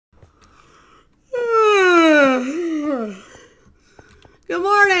Good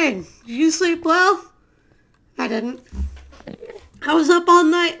morning. Did you sleep well? I didn't. I was up all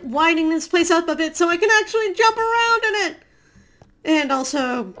night winding this place up a bit so I can actually jump around in it. And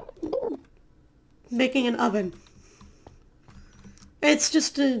also making an oven. It's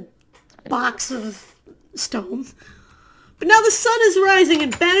just a box of stone. But now the sun is rising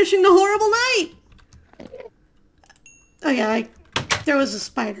and banishing the horrible night. Oh yeah, there was a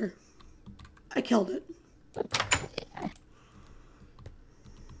spider. I killed it.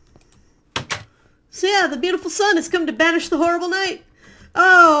 So yeah, the beautiful sun has come to banish the horrible night.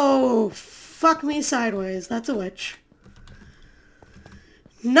 Oh, fuck me sideways. That's a witch.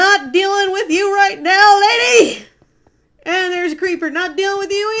 Not dealing with you right now, lady! And there's a creeper. Not dealing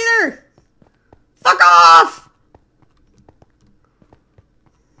with you either. Fuck off!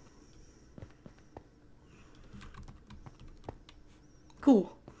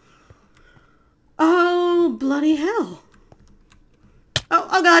 Cool. Oh, bloody hell.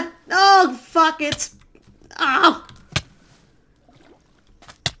 Oh god. Oh, fuck, it's... Oh!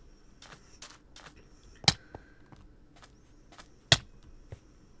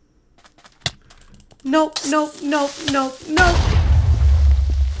 Nope, nope, nope, nope, nope.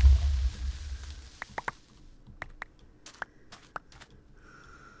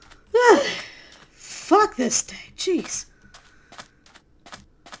 Fuck this day, jeez.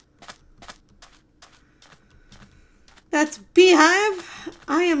 That's beehive?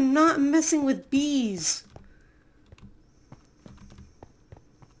 I am not messing with bees.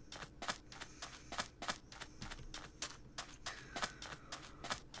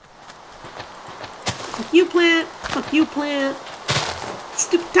 Fuck you, plant. Fuck you, plant.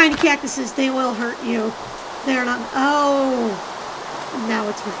 Stupid tiny cactuses, they will hurt you. They're not... Oh. Now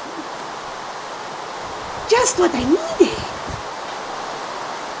it's working. Just what I needed.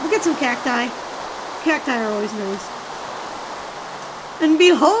 We'll get some cacti. Cacti are always nice. And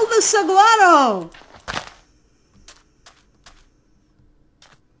behold the saguaro!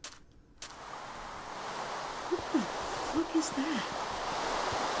 What the fuck is that?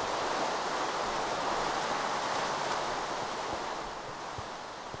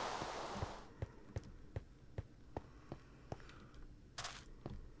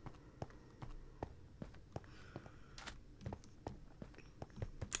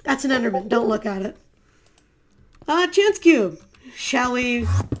 That's an Enderman. Don't look at it. Chance cube. Shall we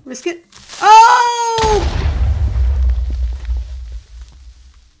risk it? Oh!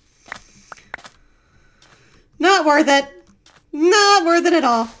 Not worth it. Not worth it at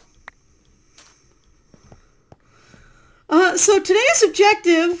all. So today's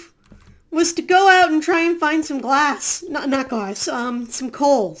objective was to go out and try and find some glass. Not glass, some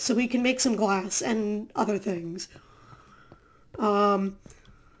coal, so we can make some glass and other things. I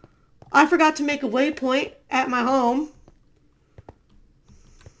forgot to make a waypoint at my home.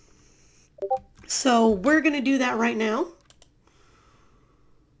 So we're going to do that right now.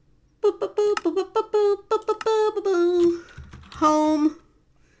 Home.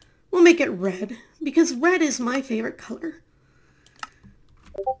 We'll make it red, because red is my favorite color.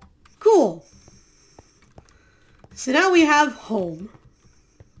 Cool. So now we have home.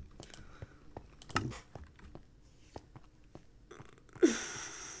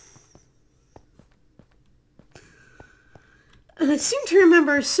 And I seem to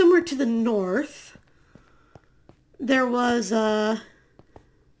remember somewhere to the north, there was a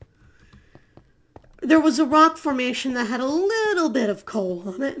rock formation that had a little bit of coal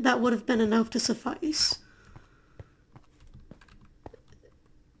on it. That would have been enough to suffice.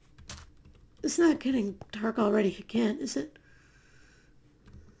 It's not getting dark already again, is it?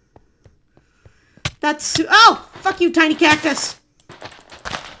 That's... Oh! Fuck you, tiny cactus!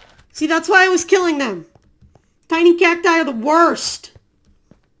 See, that's why I was killing them. Tiny cacti are the worst.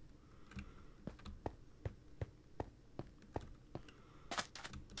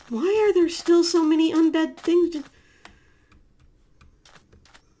 Why are there still so many undead things?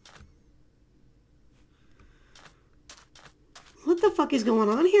 What the fuck is going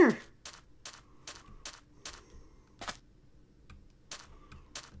on here?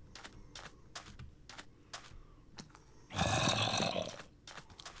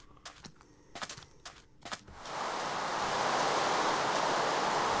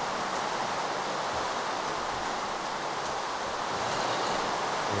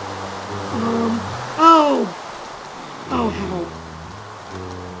 Oh, hell.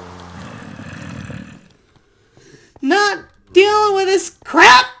 Not dealing with this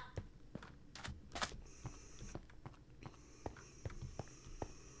crap!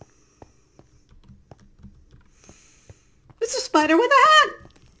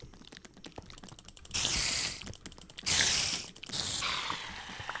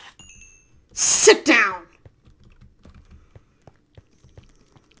 Sit down!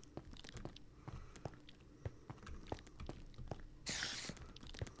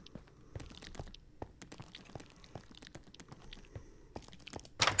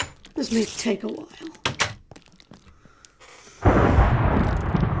 This may take a while.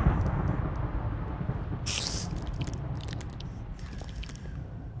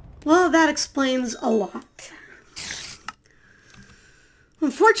 Well, that explains a lot.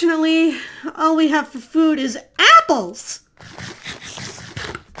 Unfortunately, all we have for food is apples!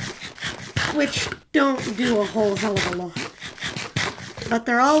 Which don't do a whole hell of a lot. But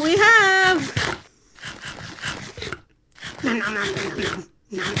they're all we have! Nom nom nom nom nom.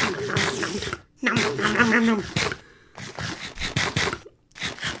 Nom nom nom nom nom. Nom nom nom nom nom.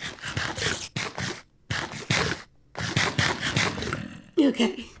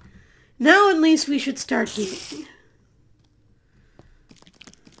 Okay. Now at least we should start healing.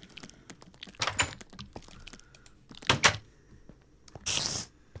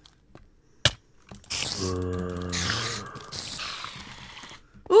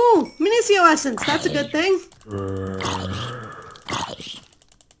 Ooh, Minicio Essence, that's a good thing.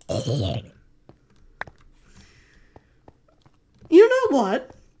 You know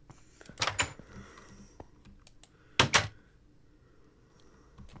what?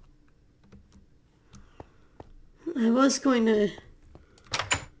 I was going to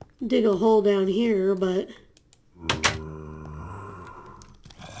dig a hole down here, but...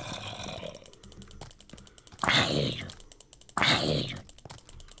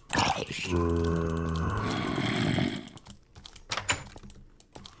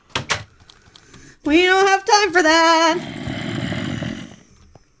 we don't have time for that!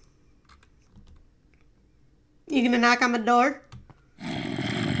 You gonna knock on my door?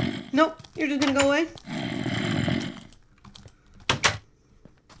 Nope, you're just gonna go away?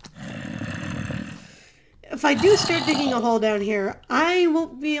 If I do start digging a hole down here, I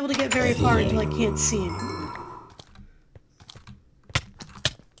won't be able to get very far until I can't see anymore.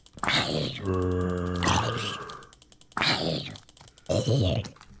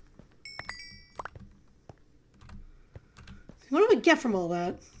 What do we get from all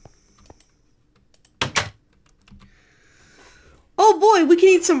that? Oh boy, we can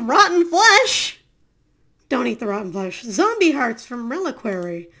eat some rotten flesh! Don't eat the rotten flesh. Zombie hearts from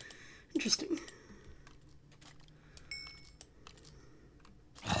Reliquary. Interesting.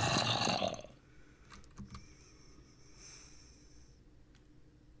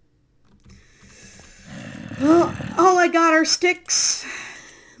 Well, all I got are sticks.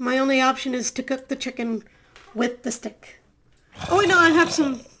 My only option is to cook the chicken with the stick. Oh wait, no, I have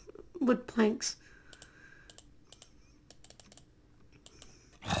some wood planks.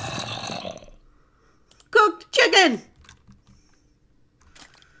 Cooked chicken!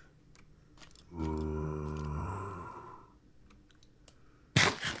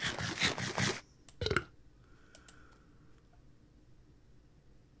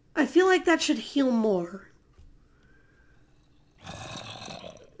 I feel like that should heal more.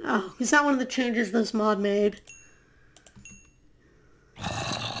 Oh, is that one of the changes this mod made?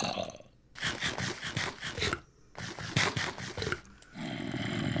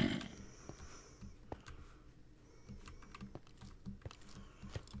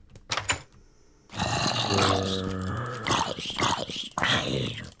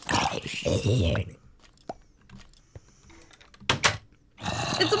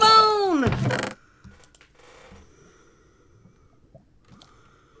 It's a bone!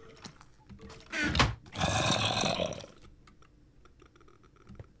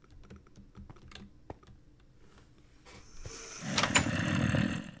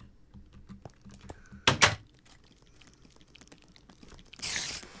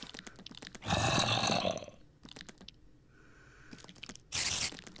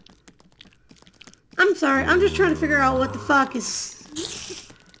 I'm sorry, I'm just trying to figure out what the fuck is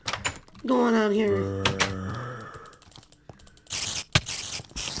going on here.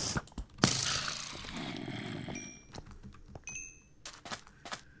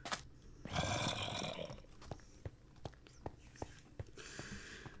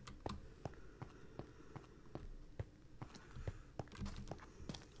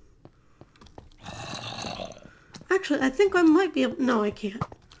 Actually, I think I might be able... No, I can't.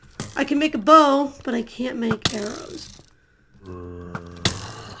 I can make a bow, but I can't make arrows.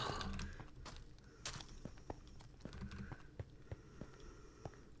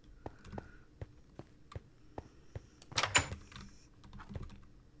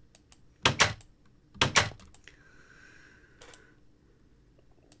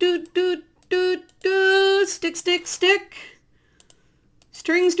 Stick, stick, stick.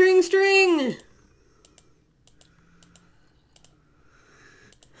 String, string, string.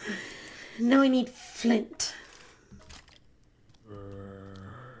 Now I need flint.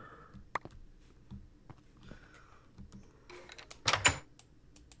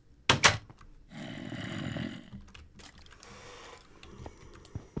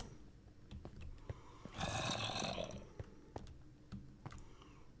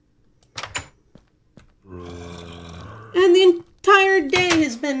 And the entire day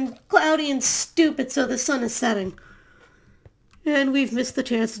has been cloudy and stupid, so the sun is setting. And we've missed the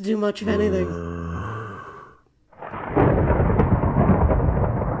chance to do much of anything.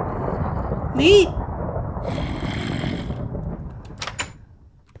 Neat!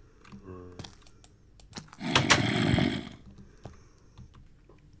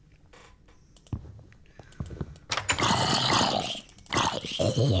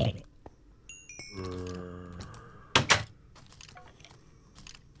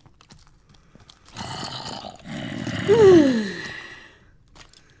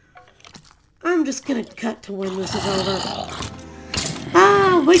 I'm just gonna cut to when this is over.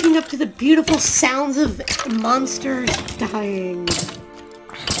 Ah, waking up to the beautiful sounds of monsters dying.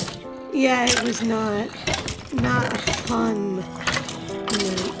 Yeah, it was not a fun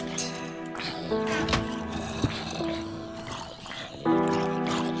night.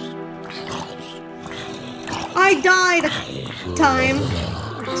 I died a time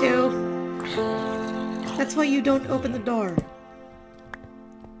or two. That's why you don't open the door.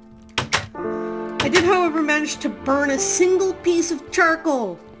 I did, however, manage to burn a single piece of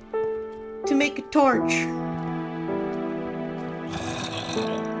charcoal to make a torch.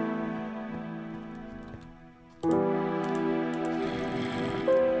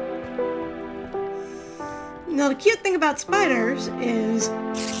 Now, the cute thing about spiders is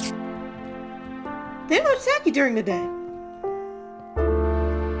they don't attack you during the day.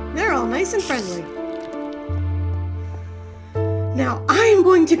 They're all nice and friendly. Now, I am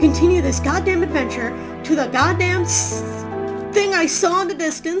going to continue this goddamn adventure to the goddamn thing I saw in the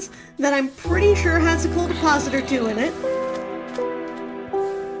distance that I'm pretty sure has a coal deposit or two in it.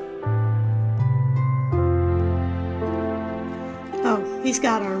 Oh, he's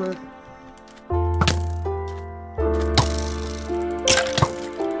got armor.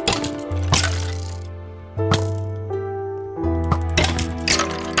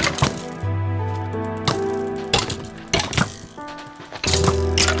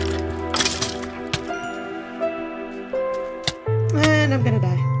 I'm gonna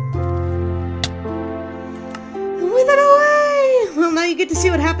die. With it away! Well, now you get to see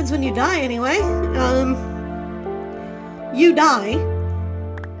what happens when you die anyway. You die,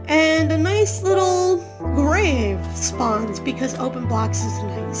 and a nice little grave spawns because open blocks is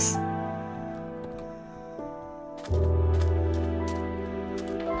nice.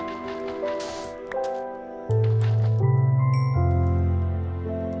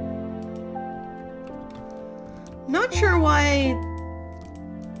 Not sure why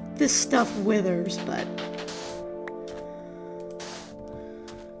this stuff withers, but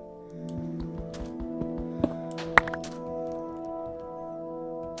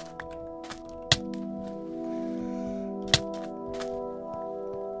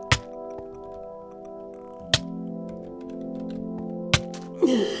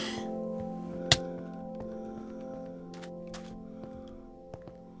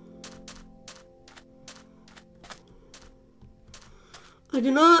I do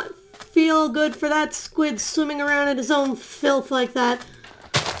not feel good for that squid swimming around in his own filth like that.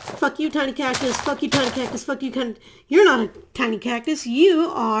 Fuck you, tiny cactus. Fuck you, tiny cactus. Fuck you, You're not a tiny cactus. You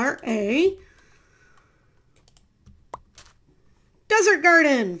are a desert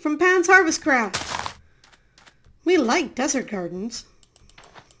garden from Pan's Harvest Craft. We like desert gardens.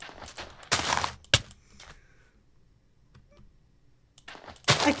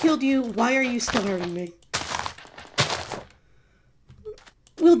 I killed you. Why are you still hurting me?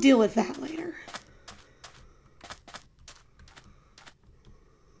 We'll deal with that later.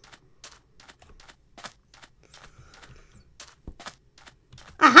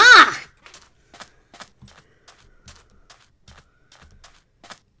 Aha!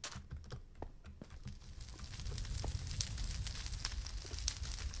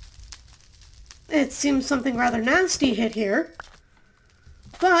 It seems something rather nasty hit here,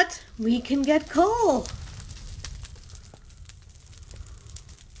 but we can get coal.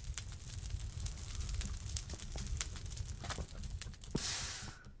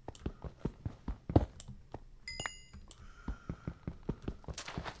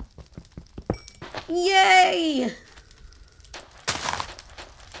 Yay!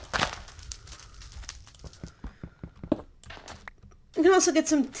 You can also get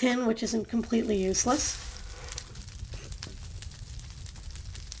some tin, which isn't completely useless.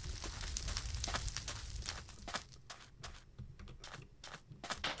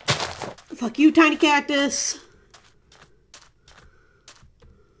 Fuck you, tiny cactus.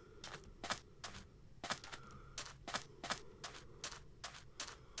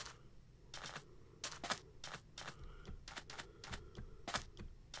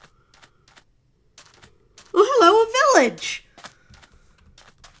 Oh, hello, a village.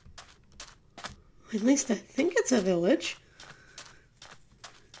 At least I think it's a village.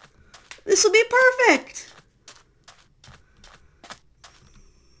 This will be perfect.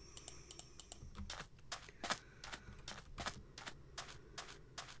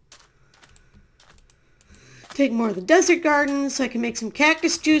 Take more of the desert garden so I can make some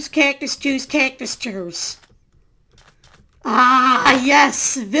cactus juice, cactus juice, cactus juice. Ah,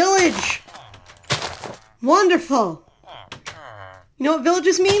 yes, village. Wonderful. You know what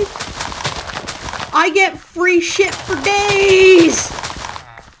villages mean? I get free shit for days.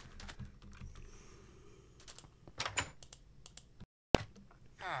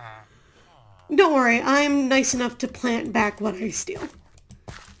 Don't worry, I'm nice enough to plant back what I steal.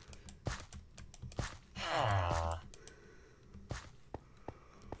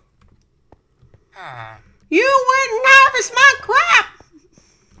 You wouldn't harvest my crap!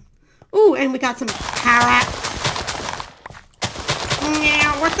 Ooh, and we got some carrots.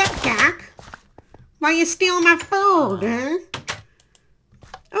 Yeah, what's up, Jack? Why you stealing my food, huh?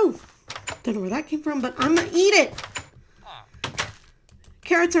 Oh, don't know where that came from, but I'm gonna eat it.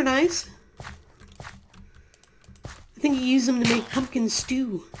 Carrots are nice. I think you use them to make pumpkin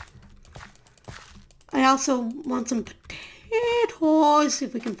stew. I also want some potatoes,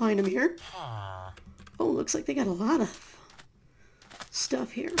 if we can find them here. Oh, looks like they got a lot of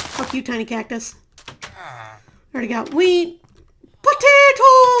stuff here. Fuck you, tiny cactus. Already got wheat.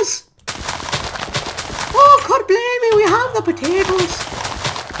 Potatoes! Oh, God blame me, we have the potatoes.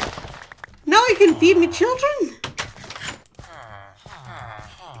 Now I can feed me children.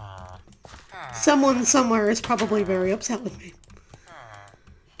 Someone somewhere is probably very upset with me.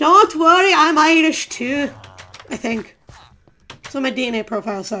 Don't worry, I'm Irish too, I think. That's what my DNA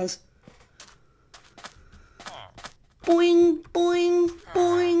profile says. Boing, boing,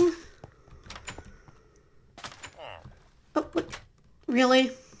 boing. Oh, what?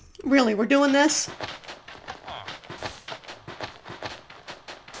 Really? Really, we're doing this?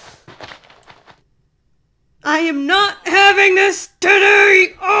 I am not having this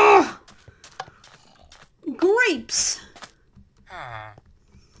today! Oh! Grapes!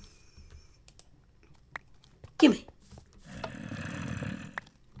 Gimme.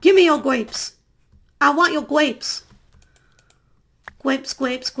 Gimme your grapes. I want your grapes. Grapes,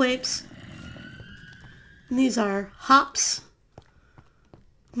 grapes, grapes. And these are hops.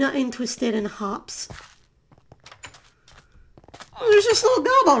 Not interested in hops. Oh, there's just a little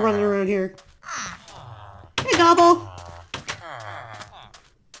gobble running around here. Hey, gobble.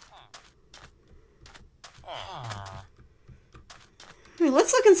 Alright,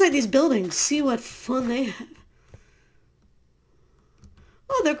 let's look inside these buildings, see what fun they have.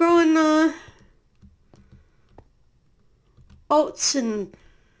 Oh, they're growing, oats and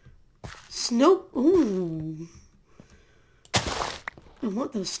snow. Ooh. I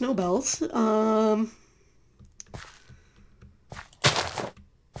want those snowbells.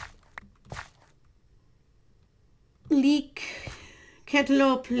 Leek,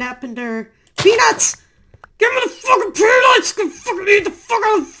 cantaloupe, lavender, peanuts! Give me the fucking peanuts! I fucking eat the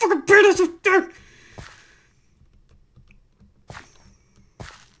fucking peanuts up there!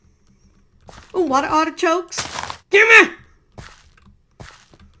 Oh, water artichokes? Give me!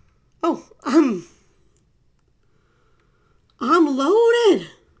 Oh, I'm loaded.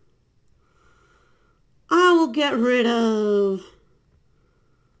 I will get rid of...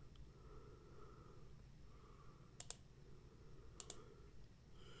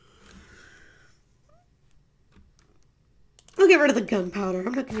 I'll get rid of the gunpowder.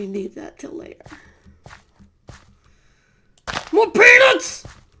 I'm not going to need that till later. More peanuts!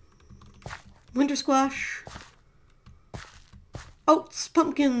 Winter squash. Oats,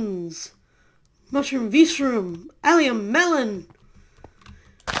 pumpkins. Mushroom, viscerum, allium, melon.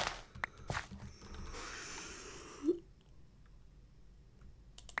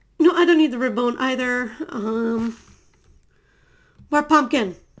 No, I don't need the rib bone either. More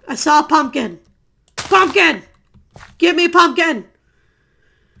pumpkin. I saw a pumpkin. Pumpkin! Give me pumpkin!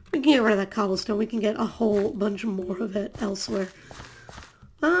 We can get rid of that cobblestone. We can get a whole bunch more of it elsewhere.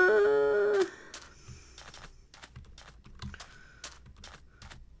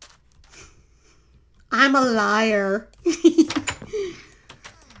 I'm a liar.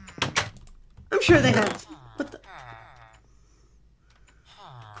 I'm sure they have. What the?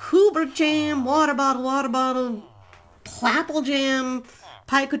 Cooper jam, water bottle, Plapple Jam,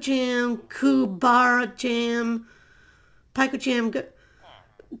 Pico Jam, Kubara Jam, Pico Jam,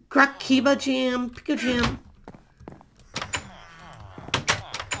 Grakiba Jam, Pico Jam.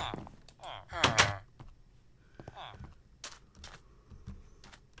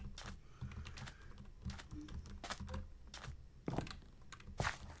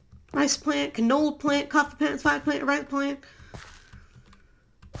 Rice plant, canola plant, coffee plant, spike plant, rice plant.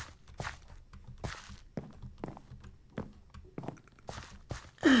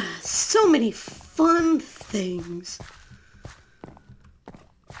 So many fun things.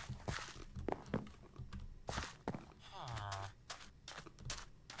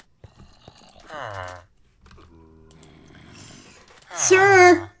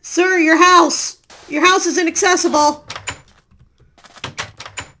 Sir, your house is inaccessible.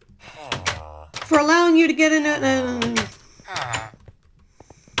 For allowing you to get in it.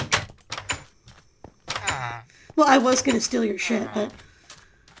 Well, I was gonna steal your shit, but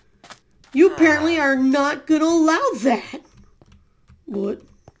you apparently are not gonna allow that. What?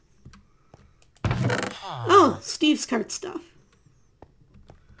 Oh, Steve's cart stuff.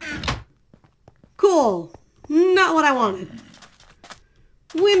 Cool. Not what I wanted.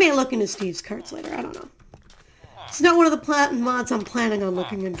 We may look into Steve's carts later, I don't know. It's not one of the mods I'm planning on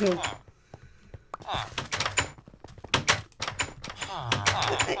looking into.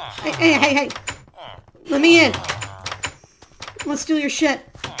 Hey. Let me in. Let's steal your shit.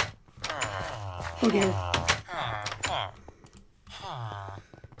 Oh dear.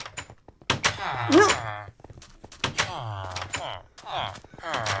 Well,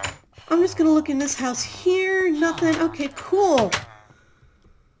 I'm just gonna look in this house here. Nothing. Okay, cool.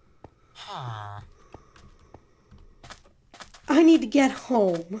 I need to get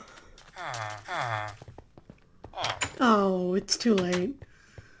home. Oh, it's too late.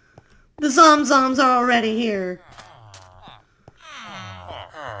 The Zomzoms are already here.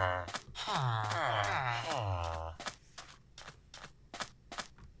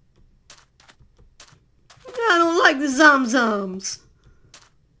 I don't like the Zomzoms.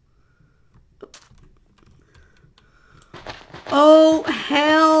 Oh,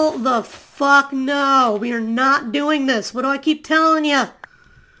 hell the fuck no. We are not doing this. What do I keep telling you?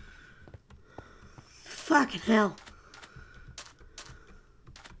 Fucking hell.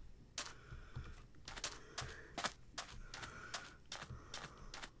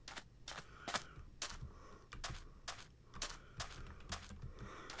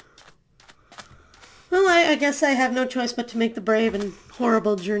 Well, I guess I have no choice but to make the brave and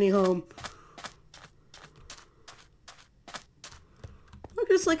horrible journey home. I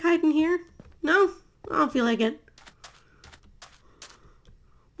just like hiding here. No, I don't feel like it.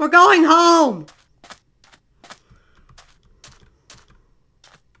 We're going home!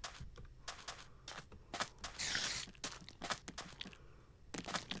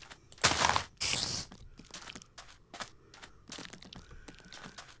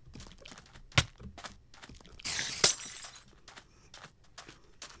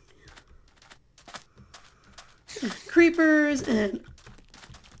 Creepers and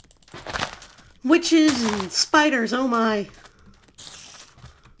witches and spiders, oh my.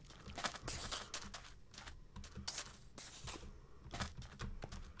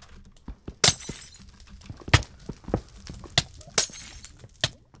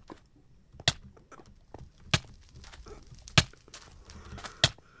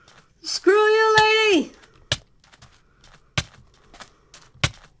 Screw you, lady!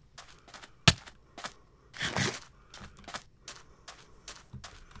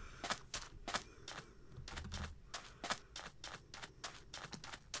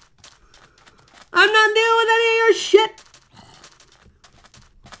 I'm not dealing with any of your shit!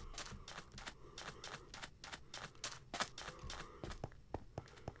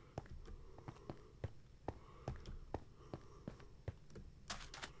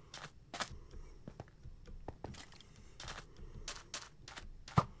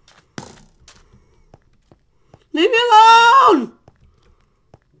 Leave me alone!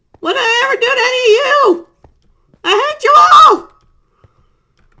 What did I ever do to any of you? I hate you all!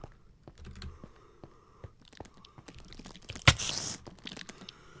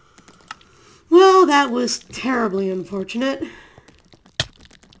 Well, that was terribly unfortunate.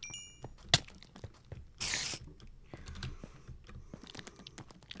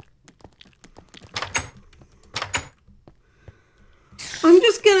 I'm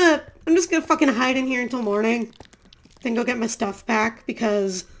just gonna fucking hide in here until morning. Then go get my stuff back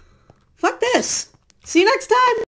because fuck this. See you next time.